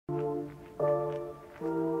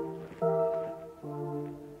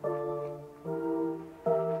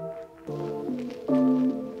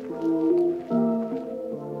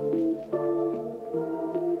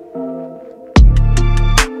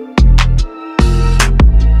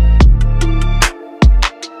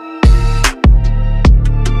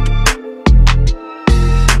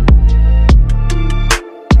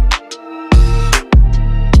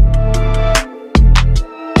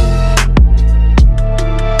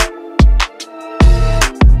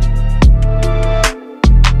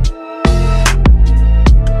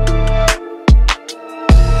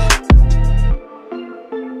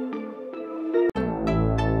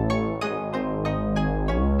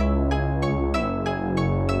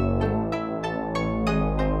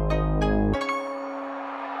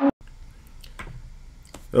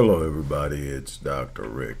Hello, everybody. It's Dr.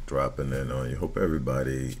 Rick dropping in on you. Hope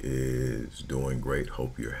everybody is doing great.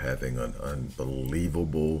 Hope you're having an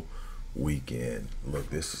unbelievable weekend. Look,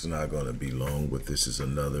 this is not going to be long, but this is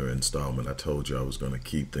another installment. I told you I was going to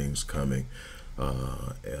keep things coming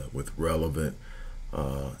with relevant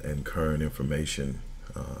and current information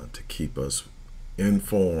to keep us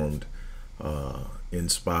informed,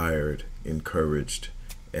 inspired, encouraged,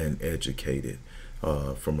 and educated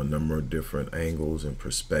from a number of different angles and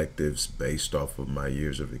perspectives based off of my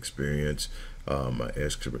years of experience, my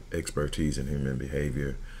expertise in human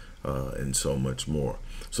behavior, and so much more.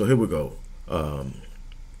 So here we go.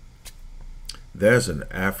 There's an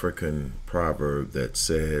African proverb that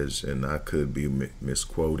says, and I could be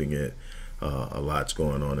misquoting it, a lot's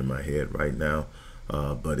going on in my head right now,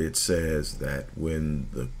 but it says that when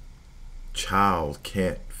the child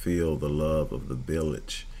can't feel the love of the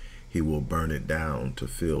village, he will burn it down to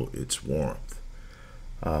feel its warmth.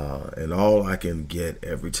 And all I can get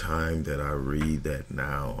every time that I read that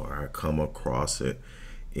now, or I come across it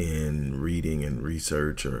in reading and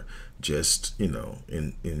research, or just,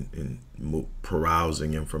 in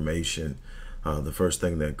perusing information, the first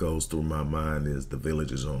thing that goes through my mind is the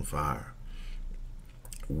village is on fire.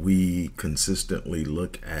 We consistently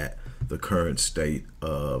look at the current state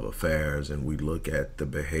of affairs, and we look at the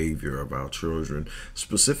behavior of our children,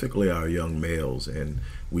 specifically our young males, and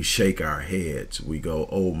we shake our heads. We go,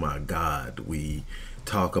 oh my God. We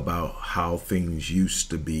talk about how things used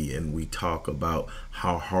to be, and we talk about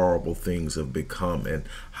how horrible things have become and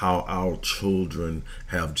how our children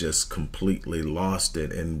have just completely lost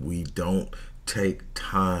it, and we don't take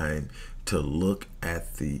time to look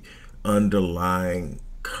at the underlying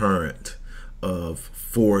current of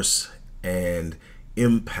force and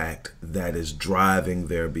impact that is driving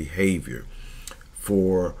their behavior.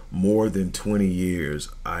 For more than 20 years,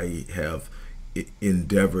 I have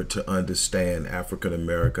endeavored to understand African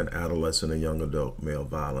American adolescent and young adult male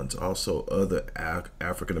violence, also other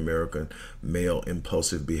African American male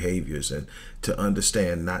impulsive behaviors, and to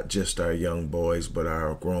understand not just our young boys but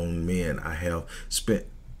our grown men. I have spent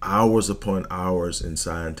hours upon hours in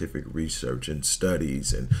scientific research and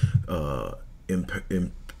studies and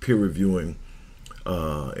in peer reviewing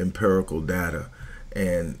empirical data,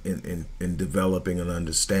 and in developing an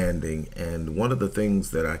understanding. And one of the things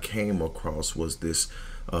that I came across was this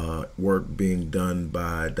work being done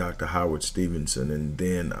by Dr. Howard Stevenson, and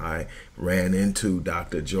then I ran into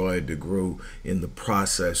Dr. Joy DeGruy in the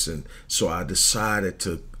process, and so I decided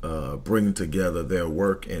to bring together their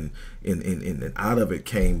work, and out of it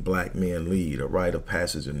came Black Men Lead, a rite of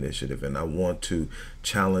passage initiative. And I want to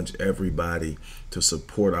challenge everybody to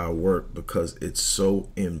support our work because it's so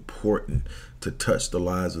important to touch the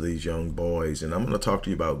lives of these young boys. And I'm going to talk to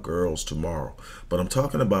you about girls tomorrow, but I'm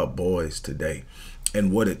talking about boys today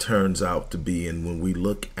and what it turns out to be. And when we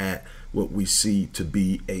look at what we see to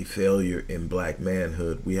be a failure in Black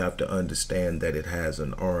manhood, we have to understand that it has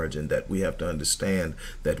an origin, that we have to understand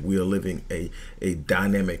that we are living a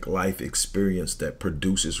dynamic life experience that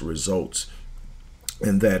produces results,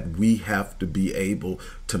 and that we have to be able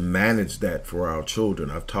to manage that for our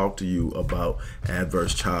children. I've talked to you about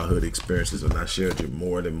adverse childhood experiences, and I shared you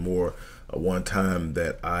more and more one time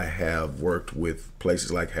that I have worked with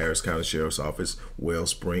places like Harris County Sheriff's Office,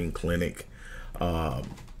 Wellspring Clinic,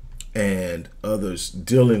 and others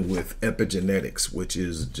dealing with epigenetics, which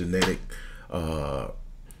is the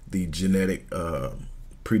genetic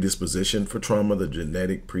predisposition for trauma, the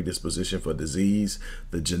genetic predisposition for disease,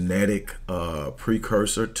 the genetic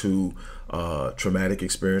precursor to traumatic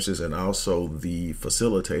experiences, and also the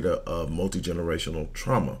facilitator of multi-generational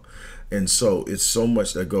trauma. And so it's so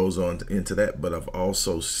much that goes on into that, but I've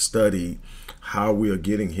also studied how we are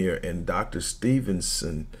getting here. And Dr.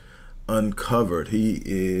 Stevenson uncovered, he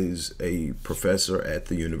is a professor at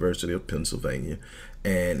the University of Pennsylvania,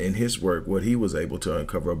 and in his work, what he was able to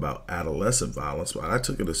uncover about adolescent violence, well, I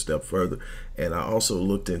took it a step further, and I also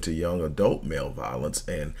looked into young adult male violence.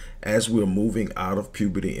 And as we're moving out of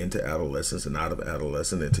puberty into adolescence, and out of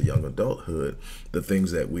adolescence into young adulthood, the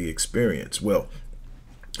things that we experience. Well,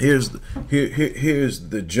 here's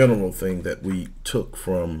the general thing that we took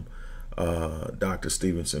from Dr.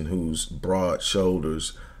 Stevenson, whose broad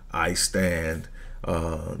shoulders I stand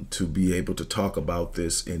to be able to talk about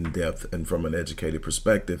this in depth and from an educated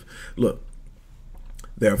perspective. Look,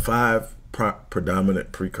 there are 5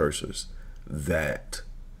 predominant precursors that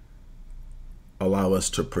allow us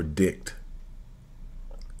to predict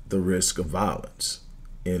the risk of violence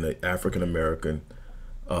in an African American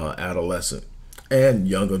adolescent and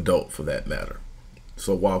young adult for that matter.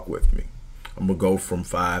 So walk with me. I'm gonna go from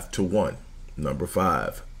 5 to 1. Number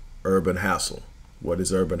 5, urban hassle. What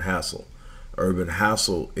is urban hassle? Urban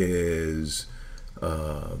hassle is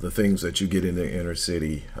the things that you get in the inner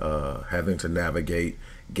city, having to navigate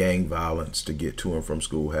gang violence to get to and from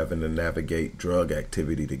school, having to navigate drug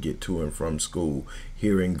activity to get to and from school,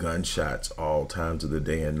 hearing gunshots all times of the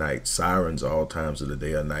day and night, sirens all times of the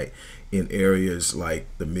day and night. In areas like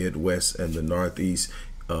the Midwest and the Northeast,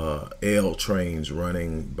 L trains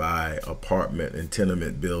running by apartment and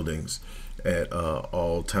tenement buildings at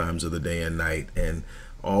all times of the day and night, and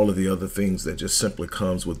all of the other things that just simply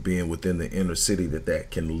comes with being within the inner city,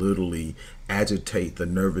 that can literally agitate the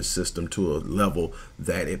nervous system to a level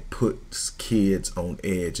that it puts kids on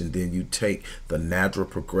edge. And then you take the natural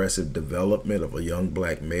progressive development of a young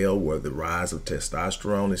black male, where the rise of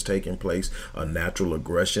testosterone is taking place, a natural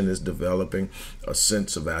aggression is developing, a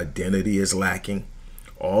sense of identity is lacking.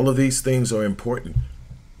 All of these things are important.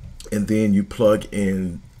 And then you plug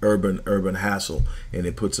in urban hassle, and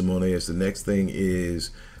it puts them on edge. The next thing is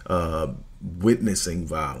witnessing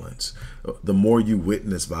violence. The more you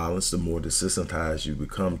witness violence, the more desensitized you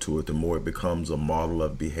become to it, the more it becomes a model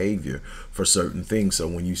of behavior for certain things. So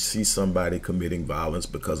when you see somebody committing violence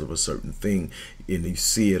because of a certain thing, and you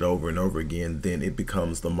see it over and over again, then it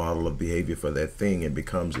becomes the model of behavior for that thing, and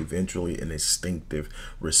becomes eventually an instinctive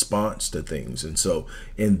response to things.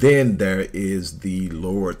 And then there is the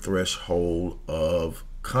lower threshold of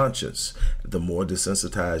conscience. The more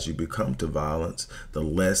desensitized you become to violence, the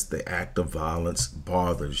less the act of violence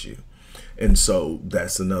bothers you. And so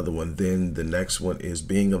that's another one. Then the next one is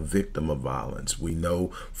being a victim of violence. We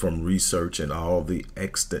know from research and all the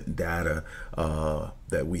extant data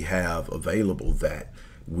that we have available that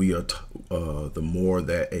we are the more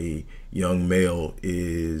that a young male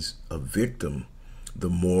is a victim, the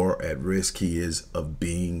more at risk he is of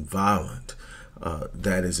being violent.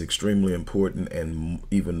 That is extremely important, and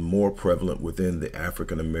even more prevalent within the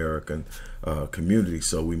African American community.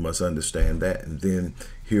 So we must understand that. And then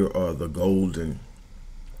here are the golden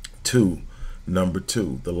two. Number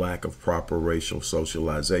two, the lack of proper racial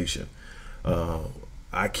socialization.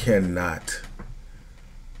 I cannot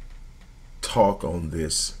talk on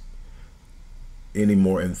this any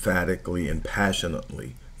more emphatically and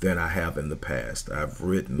passionately than I have in the past. I've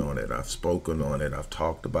written on it, I've spoken on it, I've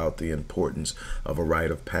talked about the importance of a rite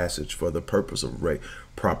of passage for the purpose of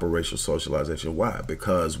proper racial socialization. Why?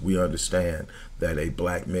 Because we understand that a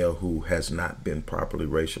black male who has not been properly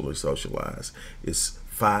racially socialized is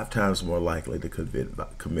 5 times more likely to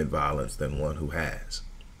commit violence than one who has.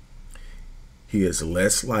 He is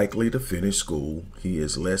less likely to finish school. He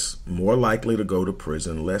is more likely to go to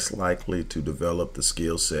prison, less likely to develop the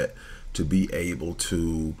skill set to be able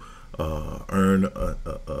to earn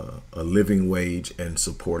a living wage and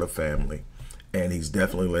support a family. And he's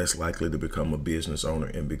definitely less likely to become a business owner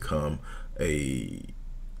and become a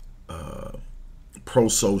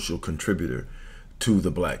pro-social contributor to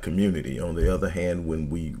the black community. On the other hand, when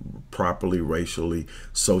we properly racially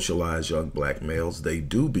socialize young black males, they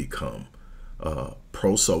do become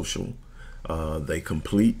pro-social. They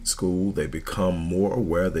complete school, they become more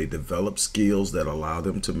aware, they develop skills that allow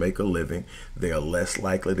them to make a living. They are less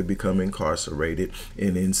likely to become incarcerated,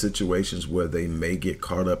 and in situations where they may get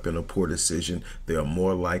caught up in a poor decision, they are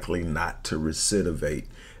more likely not to recidivate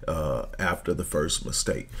after the first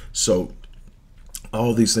mistake. So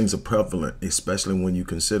all these things are prevalent, especially when you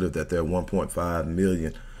consider that there are 1.5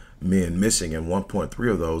 million men missing, and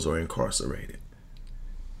 1.3 of those are incarcerated.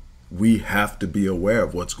 We have to be aware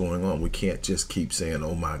of what's going on. We can't just keep saying,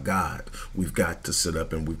 oh my God. We've got to sit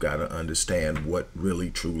up and we've got to understand what really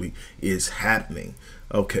truly is happening.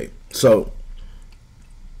 Okay, so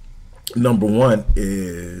number one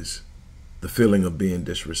is the feeling of being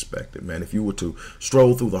disrespected. Man, if you were to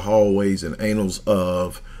stroll through the hallways and annals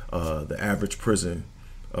of the average prison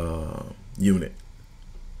unit,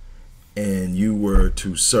 and you were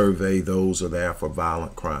to survey those who are there for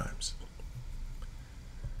violent crimes,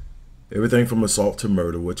 everything from assault to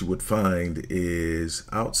murder, what you would find is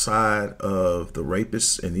outside of the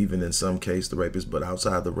rapists, and even in some case the rapists, but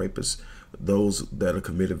outside the rapists, those that have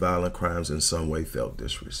committed violent crimes in some way felt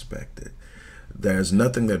disrespected. There's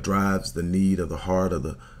nothing that drives the need of the heart of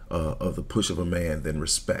the push of a man than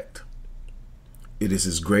respect. It is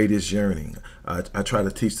his greatest yearning. I try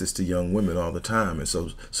to teach this to young women all the time. And so,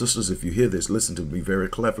 sisters, if you hear this, listen to me very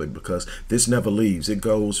cleverly, because this never leaves. It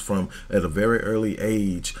goes from at a very early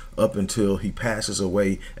age up until he passes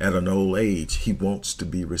away at an old age. He wants to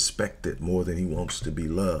be respected more than he wants to be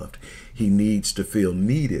loved. He needs to feel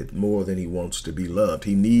needed more than he wants to be loved.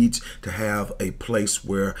 He needs to have a place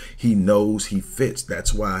where he knows he fits.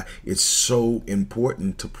 That's why it's so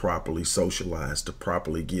important to properly socialize, to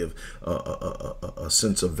properly give a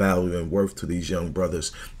sense of value and worth to these young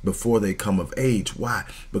brothers before they come of age. Why?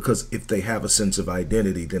 Because if they have a sense of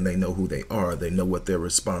identity, then they know who they are. They know what their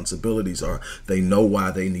responsibilities are. They know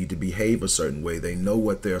why they need to behave a certain way. They know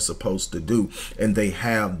what they're supposed to do. And they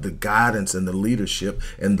have the guidance and the leadership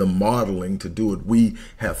and the modeling to do it. We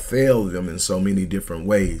have failed them in so many different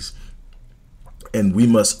ways. And we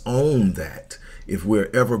must own that if we're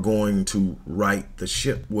ever going to right the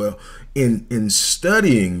ship. Well, in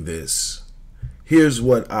studying this, here's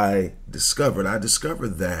what I discovered. I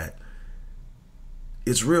discovered that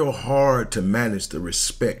it's real hard to manage the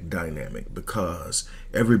respect dynamic because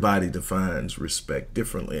everybody defines respect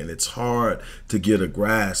differently. And it's hard to get a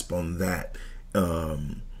grasp on that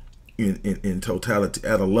in totality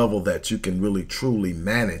at a level that you can really truly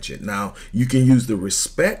manage it. Now, you can use the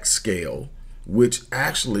respect scale, which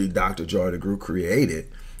actually Dr. Joy DeGruy created,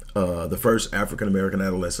 the first African-American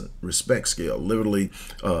adolescent respect scale, literally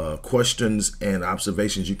questions and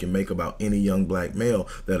observations you can make about any young black male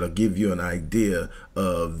that'll give you an idea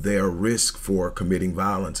of their risk for committing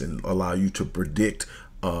violence and allow you to predict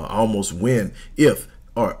almost when, if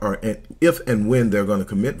and when they're going to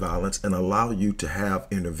commit violence, and allow you to have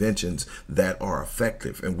interventions that are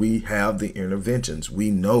effective. And we have the interventions.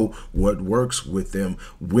 We know what works with them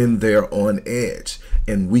when they're on edge,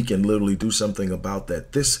 and we can literally do something about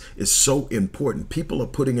that. This is so important. People are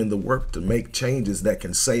putting in the work to make changes that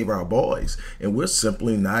can save our boys, and we're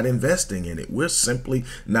simply not investing in it. We're simply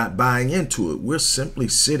not buying into it. We're simply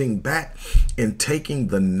sitting back and taking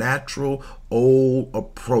the natural old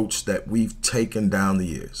approach that we've taken down the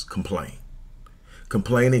years.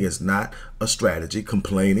 Complaining is not a strategy.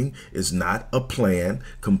 Complaining is not a plan.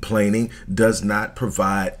 Complaining does not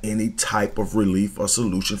provide any type of relief or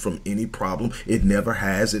solution from any problem. It never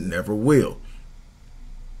has, it never will.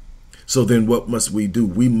 So then what must we do?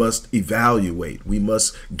 We must evaluate. We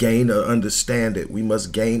must gain an understanding. We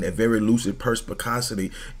must gain a very lucid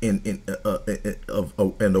perspicacity and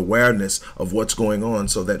awareness of what's going on,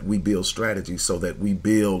 so that we build strategies, so that we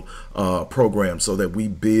build programs, so that we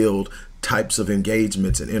build types of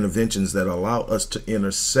engagements and interventions that allow us to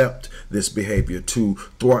intercept this behavior, to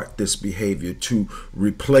thwart this behavior, to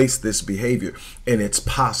replace this behavior. And it's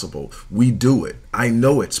possible. We do it. I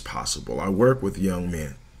know it's possible. I work with young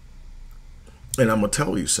men. And I'm going to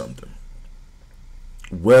tell you something.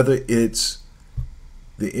 Whether it's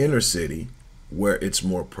the inner city, where it's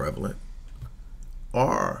more prevalent,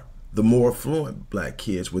 or the more affluent black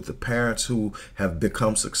kids with the parents who have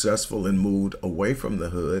become successful and moved away from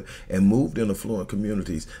the hood and moved in affluent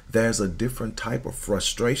communities, there's a different type of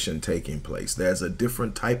frustration taking place. There's a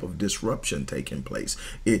different type of disruption taking place.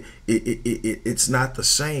 It's not the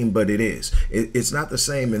same, but it is. It's not the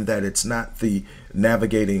same in that it's not the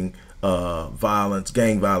navigating violence,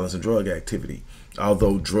 gang violence, and drug activity,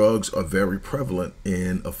 although drugs are very prevalent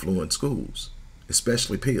in affluent schools,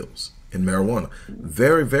 especially pills and marijuana.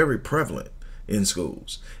 Very, very prevalent in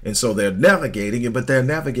schools. And so they're navigating it, but they're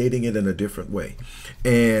navigating it in a different way.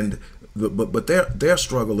 And but their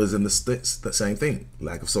struggle is in the same thing,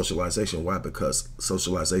 lack of socialization. Why? Because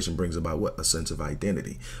socialization brings about what? A sense of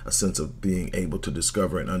identity, a sense of being able to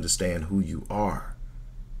discover and understand who you are.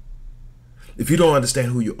 If you don't understand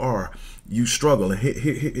who you are, you struggle.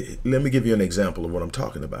 And let me give you an example of what I'm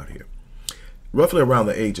talking about here. Roughly around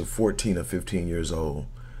the age of 14 or 15 years old,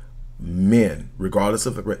 men, regardless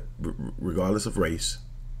of race,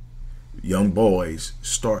 young boys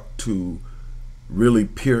start to really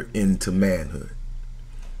peer into manhood.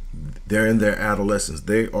 They're in their adolescence.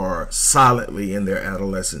 They are silently in their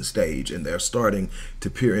adolescent stage, and they're starting to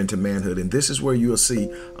peer into manhood. And this is where you'll see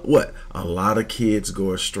what? A lot of kids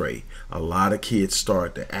go astray. A lot of kids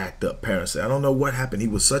start to act up. Parents say, I don't know what happened. He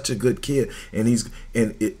was such a good kid. And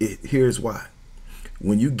here's why.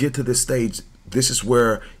 When you get to this stage, this is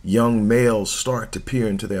where young males start to peer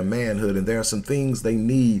into their manhood, and there are some things they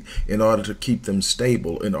need in order to keep them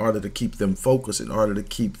stable, in order to keep them focused, in order to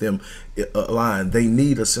keep them aligned. They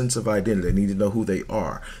need a sense of identity. They need to know who they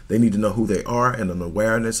are. They need to know who they are and an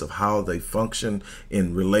awareness of how they function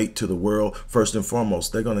and relate to the world. First and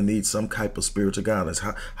foremost, they're going to need some type of spiritual guidance.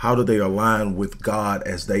 How do they align with God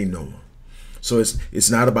as they know Him? So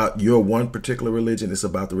it's not about your one particular religion. It's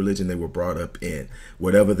about the religion they were brought up in,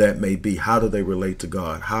 whatever that may be. How do they relate to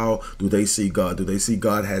God? How do they see God? Do they see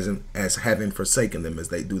God as having forsaken them?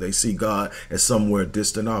 Do they see God as somewhere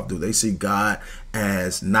distant off? Do they see God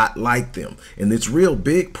as not like them? And it's a real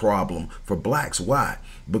big problem for blacks. Why?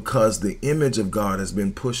 Because the image of God has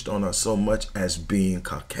been pushed on us so much as being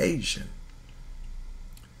Caucasian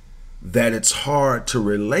that it's hard to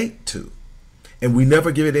relate to. And we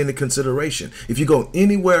never give it any consideration. If you go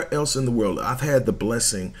anywhere else in the world, I've had the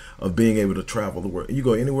blessing of being able to travel the world. You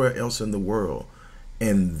go anywhere else in the world,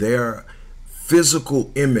 and their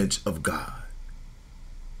physical image of God,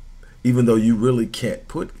 even though you really can't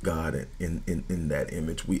put God in that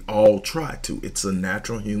image, we all try to. It's a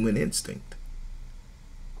natural human instinct.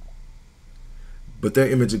 But their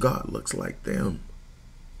image of God looks like them.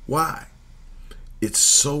 Why? It's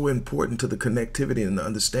so important to the connectivity and the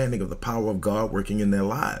understanding of the power of God working in their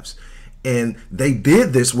lives. And they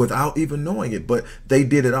did this without even knowing it, but they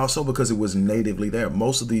did it also because it was natively there.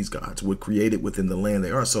 Most of these gods were created within the land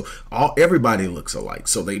they are. So everybody looks alike.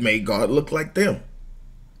 So they made God look like them.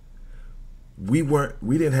 We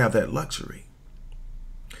didn't have that luxury.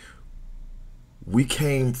 We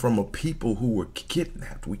came from a people who were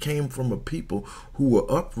kidnapped. We came from a people who were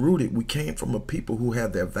uprooted. We came from a people who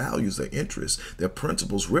had their values, their interests, their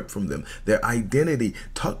principles ripped from them, their identity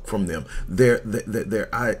tucked from them, their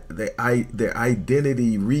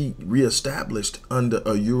identity reestablished under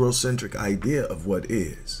a Eurocentric idea of what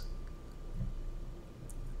is.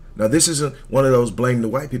 Now, this isn't one of those blame the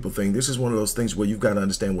white people thing. This is one of those things where you've got to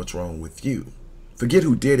understand what's wrong with you. Forget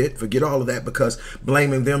who did it. Forget all of that, because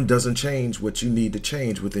blaming them doesn't change what you need to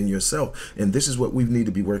change within yourself. And this is what we need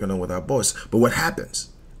to be working on with our boss. But what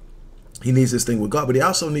happens? He needs this thing with God, but he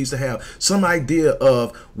also needs to have some idea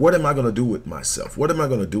of, what am I going to do with myself? What am I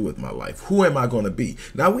going to do with my life? Who am I going to be?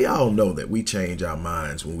 Now, we all know that we change our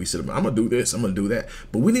minds when we say, I'm going to do this, I'm going to do that.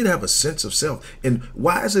 But we need to have a sense of self. And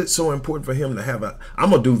why is it so important for him to have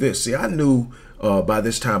I'm going to do this? See, I knew by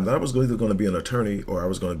this time that I was either going to be an attorney or I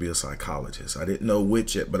was going to be a psychologist. I didn't know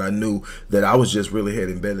which yet, but I knew that I was just really head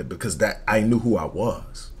embedded, because I knew who I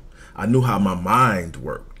was. I knew how my mind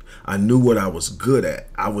worked. I knew what I was good at.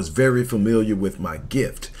 I was very familiar with my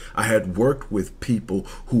gift. I had worked with people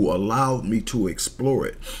who allowed me to explore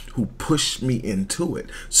it, who pushed me into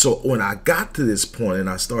it. So when I got to this point and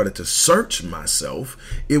I started to search myself,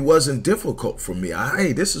 it wasn't difficult for me.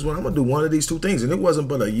 Hey, this is what I'm going to do, one of these two things. And it wasn't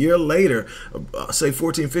but a year later, say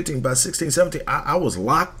 14, 15, by 16, 17, I was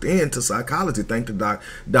locked into psychology, thanks to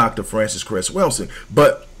Dr. Francis Cress Welsing.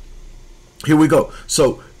 But here we go.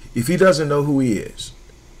 So if he doesn't know who he is,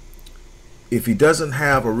 if he doesn't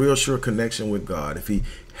have a real sure connection with God, if he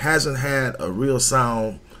hasn't had a real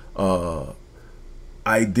sound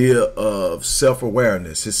idea of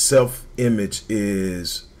self-awareness, his self-image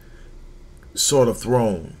is sort of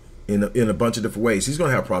thrown in a bunch of different ways. He's going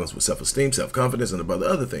to have problems with self-esteem, self-confidence, and a bunch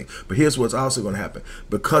of other things. But here's what's also going to happen.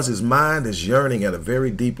 Because his mind is yearning at a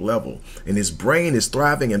very deep level, and his brain is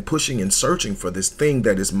thriving and pushing and searching for this thing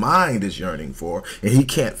that his mind is yearning for, and he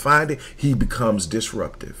can't find it, he becomes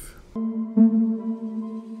disruptive.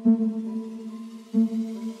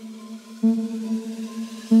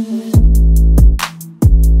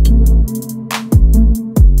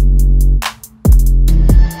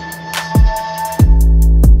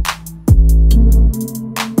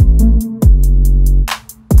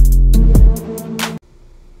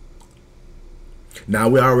 Now,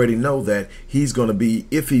 we already know that he's going to be,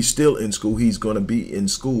 if he's still in school, he's going to be in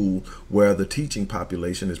school where the teaching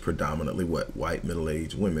population is predominantly what? White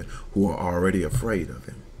middle-aged women who are already afraid of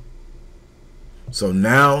him. So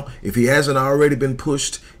now, if he hasn't already been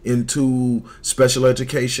pushed into special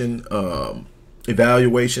education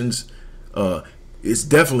evaluations, it's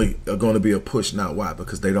definitely going to be a push now. Why?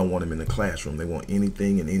 Because they don't want him in the classroom. They want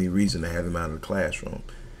anything and any reason to have him out of the classroom.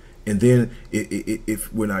 And then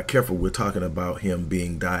if we're not careful, we're talking about him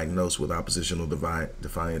being diagnosed with oppositional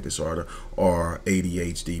defiant disorder or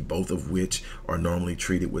ADHD, both of which are normally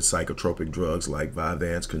treated with psychotropic drugs like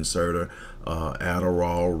Vyvanse, Concerta,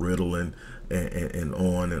 Adderall, Ritalin, and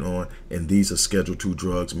on and on. And these are Schedule II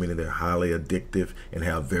drugs, meaning they're highly addictive and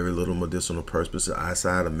have very little medicinal purpose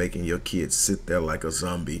outside of making your kids sit there like a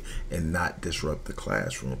zombie and not disrupt the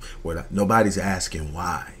classroom. Nobody's asking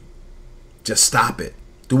why. Just stop it.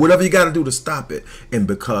 Do whatever you got to do to stop it. And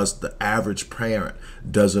because the average parent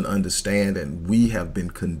doesn't understand, and we have been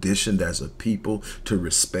conditioned as a people to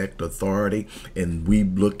respect authority, and we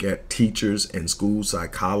look at teachers and school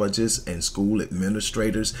psychologists and school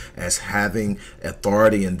administrators as having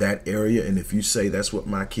authority in that area. And if you say that's what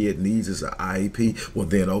my kid needs is an IEP, well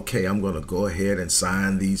then, okay, I'm going to go ahead and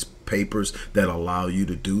sign these papers that allow you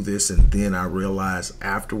to do this, and then I realized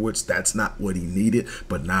afterwards that's not what he needed,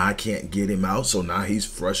 but now I can't get him out, so now he's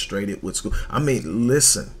frustrated with school. I mean,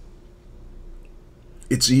 listen,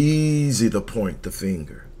 it's easy to point the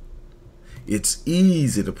finger. It's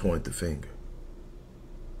easy to point the finger.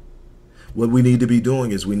 What we need to be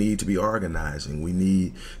doing is we need to be organizing. We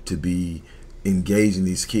need to be engaging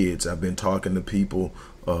these kids. I've been talking to people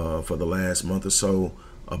for the last month or so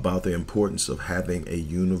about the importance of having a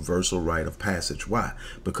universal rite of passage. Why?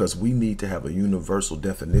 Because we need to have a universal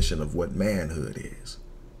definition of what manhood is.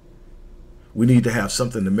 We need to have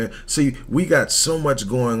something to see. We got so much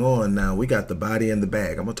going on now. We got the body in the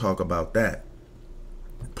bag. I'm gonna talk about that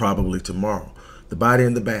probably tomorrow. The body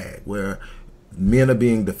in the bag, where men are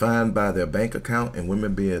being defined by their bank account and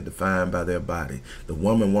women being defined by their body. The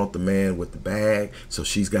woman wants the man with the bag, so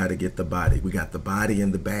she's got to get the body. We got the body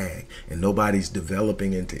in the bag, and nobody's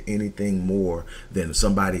developing into anything more than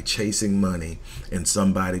somebody chasing money and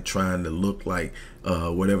somebody trying to look like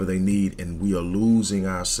whatever they need, and we are losing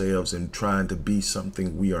ourselves in trying to be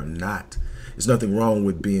something we are not. There's nothing wrong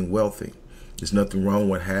with being wealthy. There's nothing wrong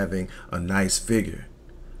with having a nice figure.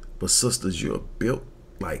 But sisters, you're built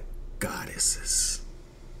like goddesses.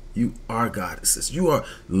 You are goddesses. You are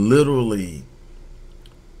literally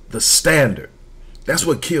the standard. That's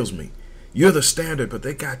what kills me. You're the standard, but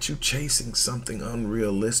they got you chasing something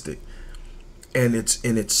unrealistic. And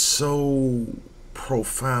it's so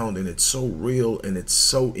profound, and it's so real, and it's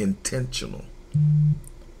so intentional.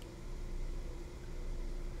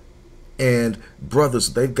 And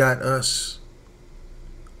brothers, they've got us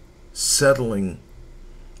settling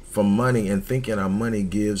for money and thinking our money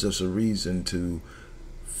gives us a reason to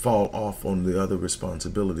fall off on the other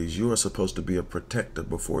responsibilities. You are supposed to be a protector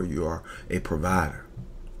before you are a provider.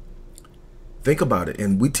 Think about it.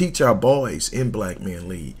 And we teach our boys in Black Men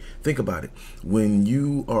Lead. Think about it. When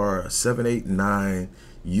you are 7, 8, 9,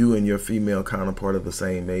 you and your female counterpart of the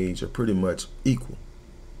same age are pretty much equal.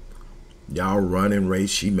 Y'all run and race,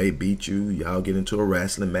 she may beat you. Y'all get into a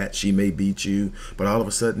wrestling match, she may beat you. But all of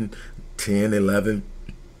a sudden, 10, 11,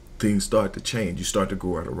 things start to change. You start to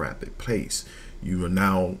grow at a rapid pace. You are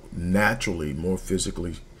now naturally more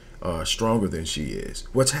physically stronger than she is.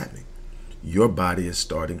 What's happening? Your body is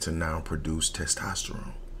starting to now produce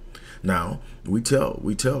testosterone. Now, we tell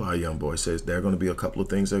our young boys, says there are going to be a couple of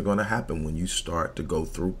things that are going to happen when you start to go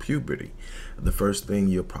through puberty. The first thing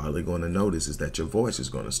you're probably going to notice is that your voice is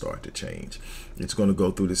going to start to change. It's going to go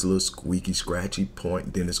through this little squeaky, scratchy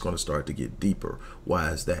point, then it's going to start to get deeper. Why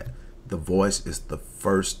is that? The voice is the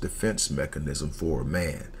first defense mechanism for a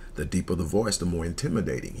man. The deeper the voice, the more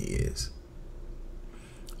intimidating he is.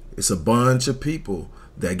 It's a bunch of people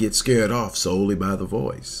that get scared off solely by the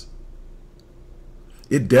voice.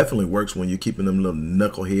 It definitely works when you're keeping them little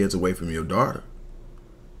knuckleheads away from your daughter.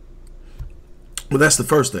 Well, that's the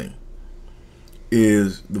first thing,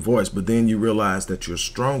 is the voice. But then you realize that you're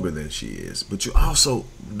stronger than she is. But you also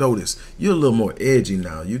notice you're a little more edgy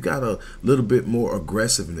now. You got a little bit more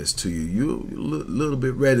aggressiveness to you. You're a little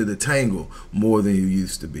bit ready to tangle more than you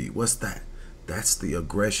used to be. What's that? That's the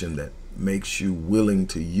aggression that makes you willing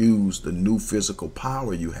to use the new physical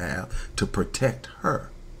power you have to protect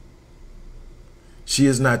her. She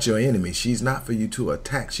is not your enemy. She's not for you to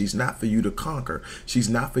attack. She's not for you to conquer. She's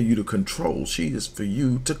not for you to control. She is for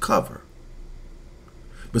you to cover.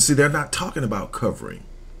 But see, they're not talking about covering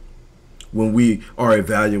when we are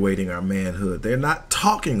evaluating our manhood. They're not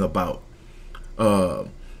talking about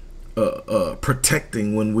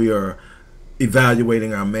protecting when we are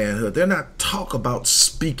evaluating our manhood. They're not talking about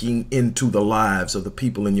speaking into the lives of the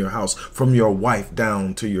people in your house, from your wife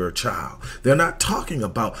down to your child. They're not talking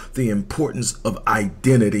about the importance of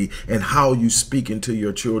identity and how you speak into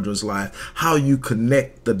your children's life, how you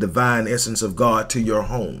connect the divine essence of God to your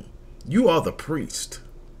home. You are the priest.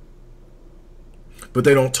 But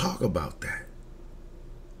they don't talk about that.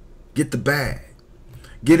 Get the bag.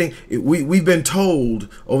 We've been told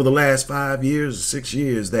over the last 5 years, 6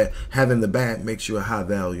 years, that having the bag makes you a high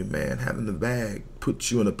value man. Having the bag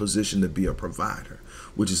puts you in a position to be a provider,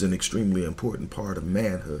 which is an extremely important part of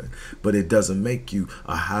manhood. But it doesn't make you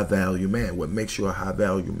a high value man. What makes you a high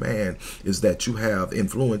value man is that you have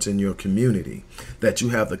influence in your community, that you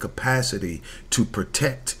have the capacity to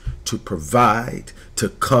protect, to provide, to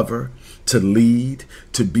cover, to lead,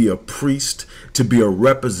 to be a priest, to be a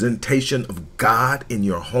representation of God in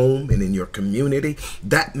your home and in your community.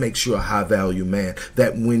 That makes you a high value man.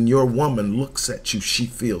 That when your woman looks at you, she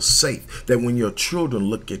feels safe. That when your children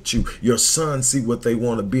look at you, your sons see what they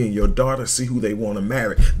want to be and your daughters see who they want to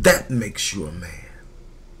marry. That makes you a man.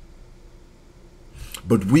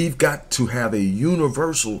 But we've got to have a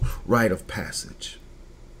universal rite of passage.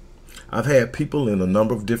 I've had people in a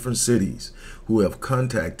number of different cities who have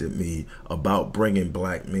contacted me about bringing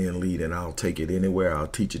black men lead, and I'll take it anywhere. I'll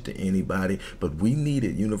teach it to anybody, but we need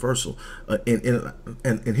it universal.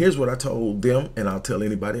 And here's what I told them, and I'll tell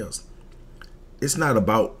anybody else. It's not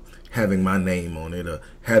about having my name on it or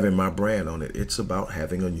having my brand on it. It's about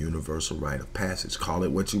having a universal rite of passage. Call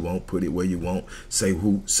it what you want, put it where you want, say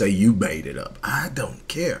you made it up. I don't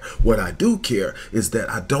care. What I do care is that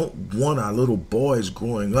I don't want our little boys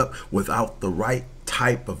growing up without the right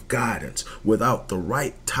type of guidance, without the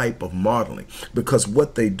right type of modeling, because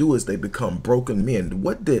what they do is they become broken men.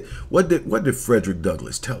 What did Frederick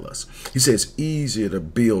Douglass tell us? He says it's easier to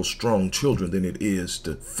build strong children than it is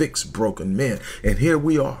to fix broken men. And here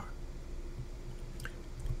we are.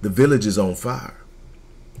 The village is on fire.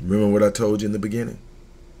 Remember what I told you in the beginning?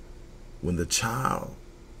 When the child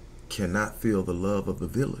cannot feel the love of the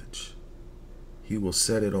village, he will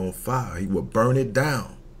set it on fire. He will burn it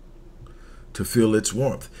down to feel its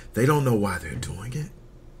warmth. They don't know why they're doing it.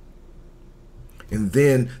 And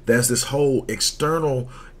then there's this whole external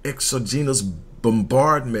exogenous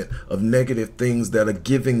bombardment of negative things that are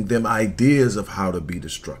giving them ideas of how to be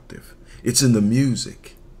destructive. It's in the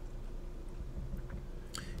music.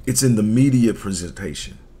 It's in the media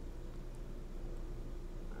presentation.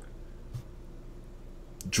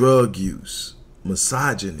 Drug use,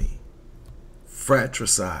 misogyny,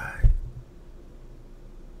 fratricide,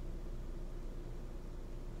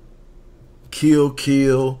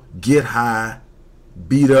 kill, get high,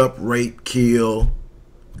 beat up, rape, kill,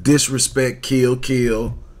 disrespect,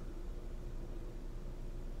 kill.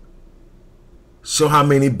 Show how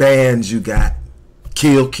many bands you got,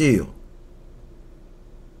 kill.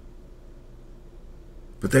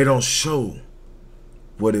 But they don't show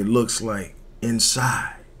what it looks like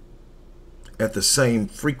inside at the same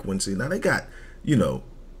frequency. Now they got,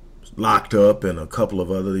 Locked Up and a couple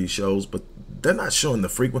of other these shows, but they're not showing the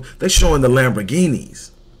frequency. They're showing the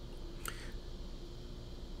Lamborghinis.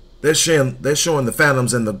 They're showing the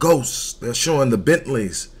Phantoms and the Ghosts. They're showing the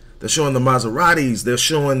Bentleys. They're showing the Maseratis. They're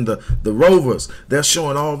showing the Rovers. They're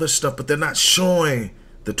showing all this stuff, but they're not showing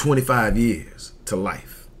the 25 years to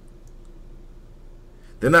life.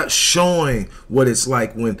 They're not showing what it's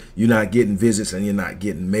like when you're not getting visits and you're not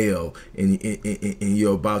getting mail and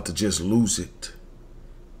you're about to just lose it.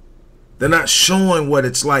 They're not showing what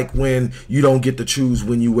it's like when you don't get to choose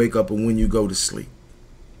when you wake up and when you go to sleep.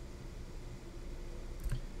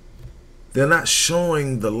 They're not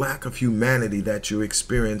showing the lack of humanity that you're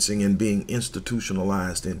experiencing and being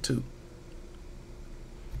institutionalized into.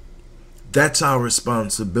 That's our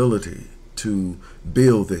responsibility, to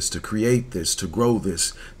build this, to create this, to grow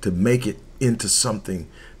this, to make it into something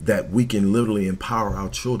that we can literally empower our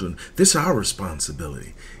children. This is our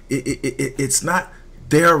responsibility. It's not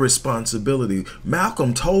their responsibility.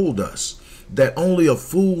 Malcolm told us that only a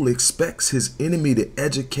fool expects his enemy to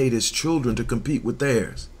educate his children to compete with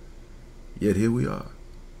theirs. Yet here we are.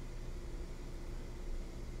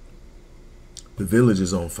 The village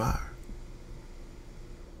is on fire.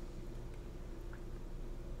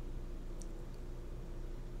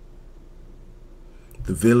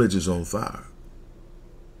 The village is on fire.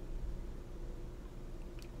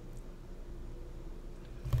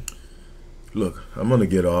 Look, I'm going to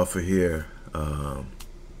get off of here,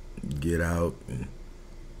 get out and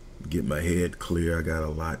get my head clear. I got a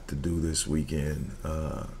lot to do this weekend,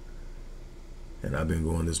 and I've been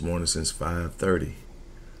going this morning since 5:30.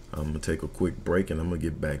 I'm going to take a quick break and I'm going to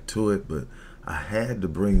get back to it, but I had to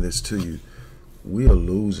bring this to you. We are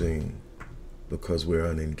losing because we're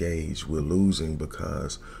unengaged. We're losing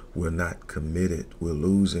because we're not committed. We're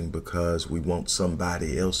losing because we want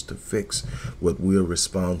somebody else to fix what we're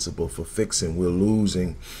responsible for fixing. We're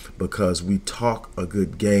losing because we talk a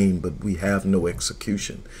good game, but we have no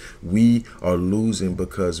execution. We are losing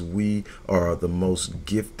because we are the most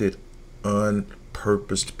gifted,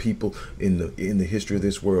 unpurposed people in the history of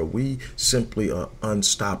this world. We simply are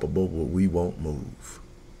unstoppable, but we won't move.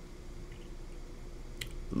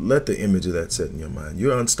 Let the image of that set in your mind.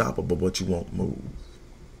 You're unstoppable, but you won't move.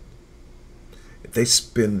 They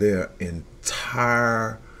spend their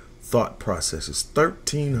entire thought processes,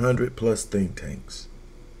 1,300 plus think tanks,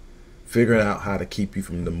 figuring out how to keep you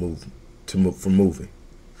from moving.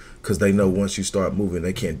 Because they know once you start moving,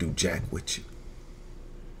 they can't do jack with you.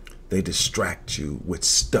 They distract you with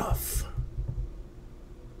stuff.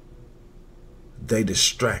 They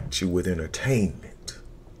distract you with entertainment.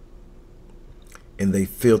 And they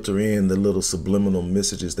filter in the little subliminal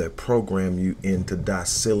messages that program you into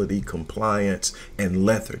docility, compliance, and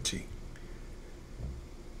lethargy.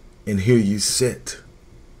 And here you sit,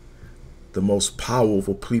 the most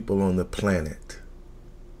powerful people on the planet,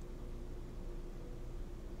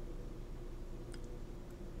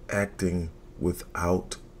 acting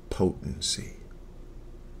without potency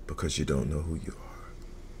because you don't know who you are.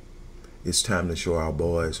 It's time to show our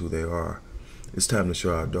boys who they are. It's time to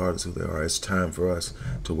show our daughters who they are. It's time for us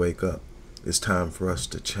to wake up. It's time for us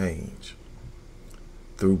to change.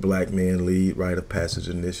 Through Black Men Lead Rite of Passage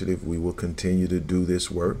Initiative, we will continue to do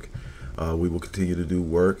this work. We will continue to do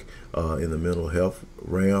work in the mental health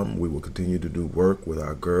realm. We will continue to do work with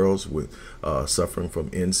our girls with suffering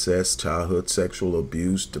from incest, childhood sexual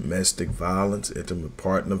abuse, domestic violence, intimate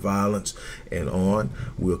partner violence, and on.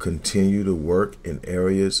 We'll continue to work in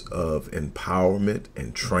areas of empowerment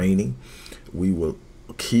and training. We will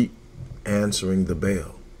keep answering the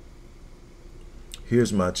bell.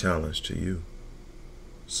 Here's my challenge to you.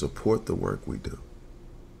 Support the work we do.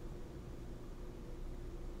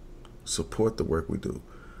 Support the work we do.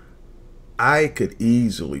 I could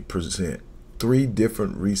easily present 3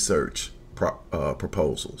 different research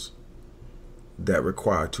proposals that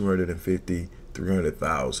require $250,000,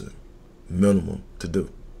 $300,000 minimum to do.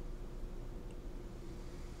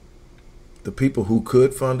 The people who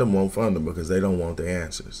could fund them won't fund them because they don't want the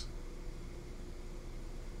answers.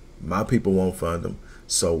 My people won't fund them,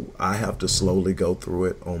 so I have to slowly go through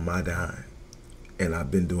it on my dime. And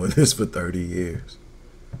I've been doing this for 30 years.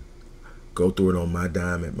 Go through it on my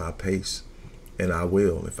dime at my pace, and I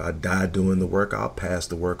will. If I die doing the work, I'll pass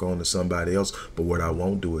the work on to somebody else, but what I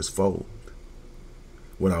won't do is fold.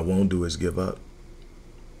 What I won't do is give up.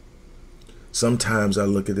 Sometimes I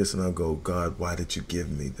look at this and I go, God, why did you give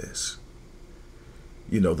me this?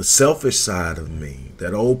 You know, the selfish side of me,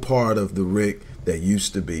 that old part of the Rick that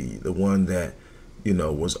used to be, the one that, you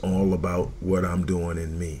know, was all about what I'm doing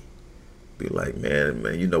in me. Be like, man,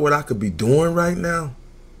 you know what I could be doing right now?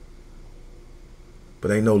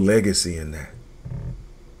 But ain't no legacy in that.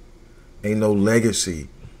 Ain't no legacy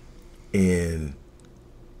in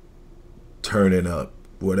turning up,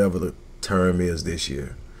 whatever the term is this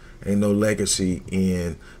year. Ain't no legacy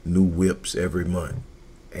in new whips every month.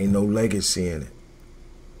 Ain't no legacy in it.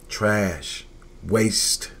 Trash,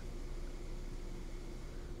 waste.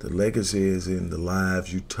 The legacy is in the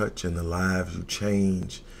lives you touch and the lives you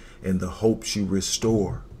change and the hopes you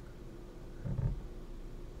restore.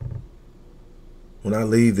 When I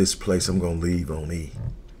leave this place, I'm going to leave on E.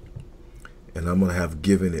 And I'm going to have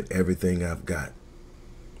given it everything I've got.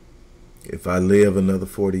 If I live another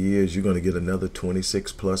 40 years, you're going to get another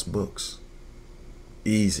 26 plus books.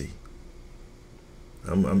 Easy.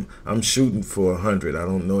 I'm shooting for 100. I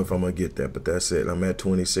don't know if I'm going to get that, but that's it. I'm at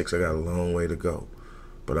 26. I got a long way to go.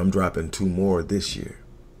 But I'm dropping 2 more this year.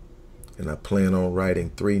 And I plan on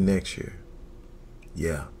writing 3 next year.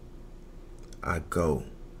 Yeah. I go.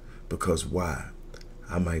 Because why?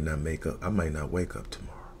 I might not wake up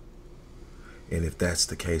tomorrow. And if that's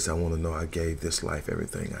the case, I want to know I gave this life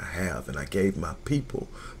everything I have, and I gave my people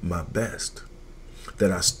my best.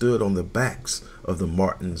 That I stood on the backs of the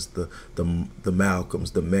Martins, the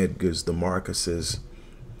Malcolms, the Medgars, the Marcuses,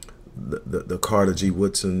 the Carter G.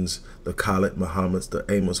 Woodsons, the Khalid Muhammads, the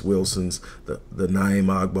Amos Wilsons, the Naeem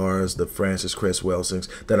Agbars, the Francis Cress Welsings,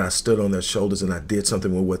 that I stood on their shoulders and I did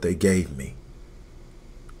something with what they gave me.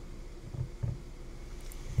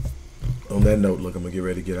 On that note, look, I'm going to get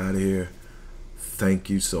ready to get out of here. Thank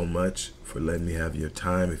you so much for letting me have your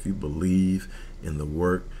time. If you believe in the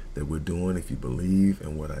work that we're doing, if you believe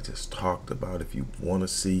in what I just talked about, if you want to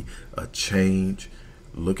see a change,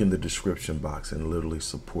 look in the description box and literally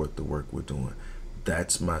support the work we're doing.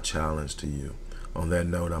 That's my challenge to you. On that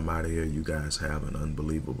note, I'm out of here. You guys have an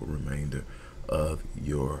unbelievable remainder of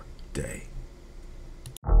your day.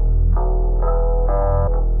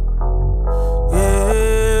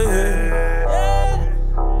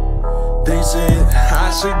 They said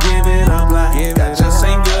I should give it up, like that just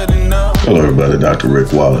ain't good enough. Hello everybody, Dr.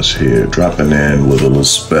 Rick Wallace here, dropping in with a little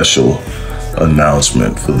special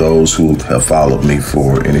announcement for those who have followed me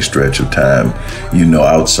for any stretch of time. You know,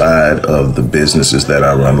 outside of the businesses that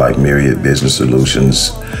I run, like Myriad Business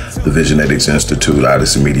Solutions, the Visionetics Institute,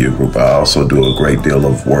 Odyssey Media Group, I also do a great deal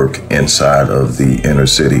of work inside of the inner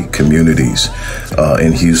city communities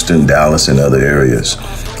in Houston, Dallas, and other areas.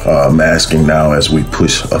 I'm asking now, as we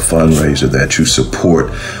push a fundraiser, that you support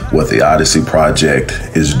what the Odyssey Project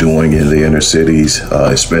is doing in the inner cities,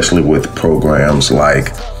 especially with programs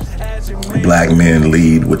like Black Men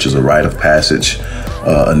Lead, which is a rite of passage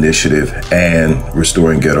initiative, and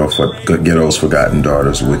Restoring Ghetto's Forgotten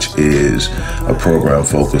Daughters, which is a program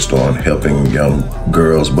focused on helping young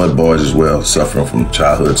girls, but boys as well, suffering from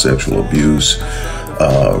childhood sexual abuse,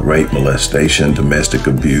 rape, molestation, domestic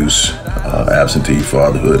abuse, absentee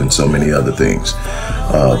fatherhood, and so many other things.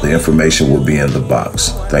 The information will be in the box.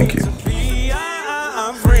 Thank you.